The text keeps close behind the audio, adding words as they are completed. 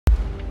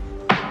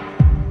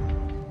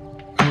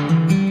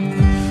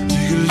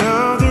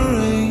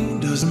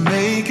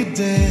you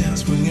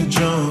dance when you're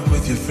drunk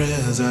with your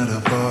friends at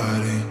a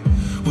party?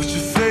 What's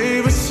your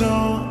favorite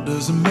song?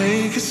 Does it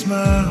make you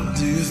smile?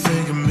 Do you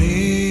think of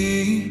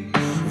me?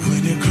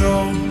 When you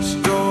close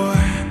your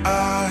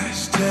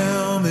eyes,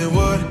 tell me,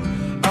 what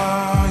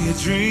are you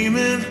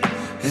dreaming?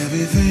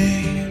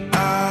 Everything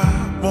I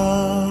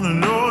wanna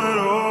know it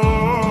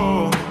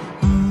all.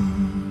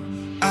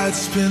 I'd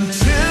spend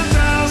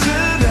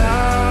 10,000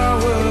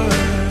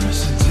 hours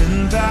and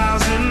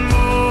 10,000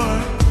 more.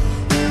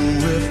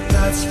 Oh, if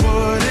that's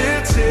what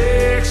it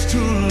takes to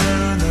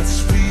learn that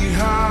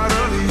sweetheart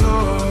of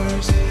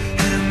yours.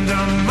 And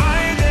I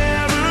might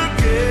never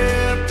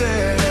get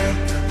there,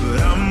 but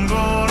I'm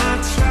gonna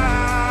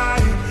try.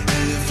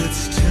 If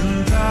it's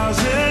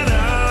 10,000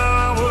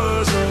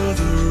 hours or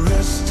the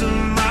rest of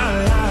my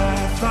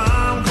life,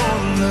 I'm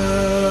gonna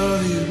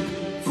love you.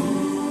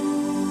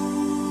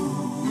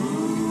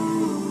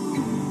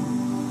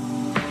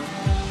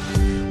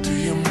 Do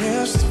you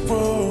miss the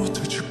road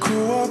that you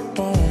grew up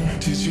on?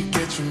 Did you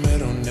get your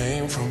middle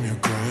name from your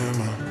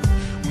grandma?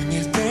 When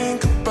you think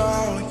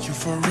about you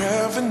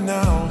forever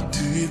now,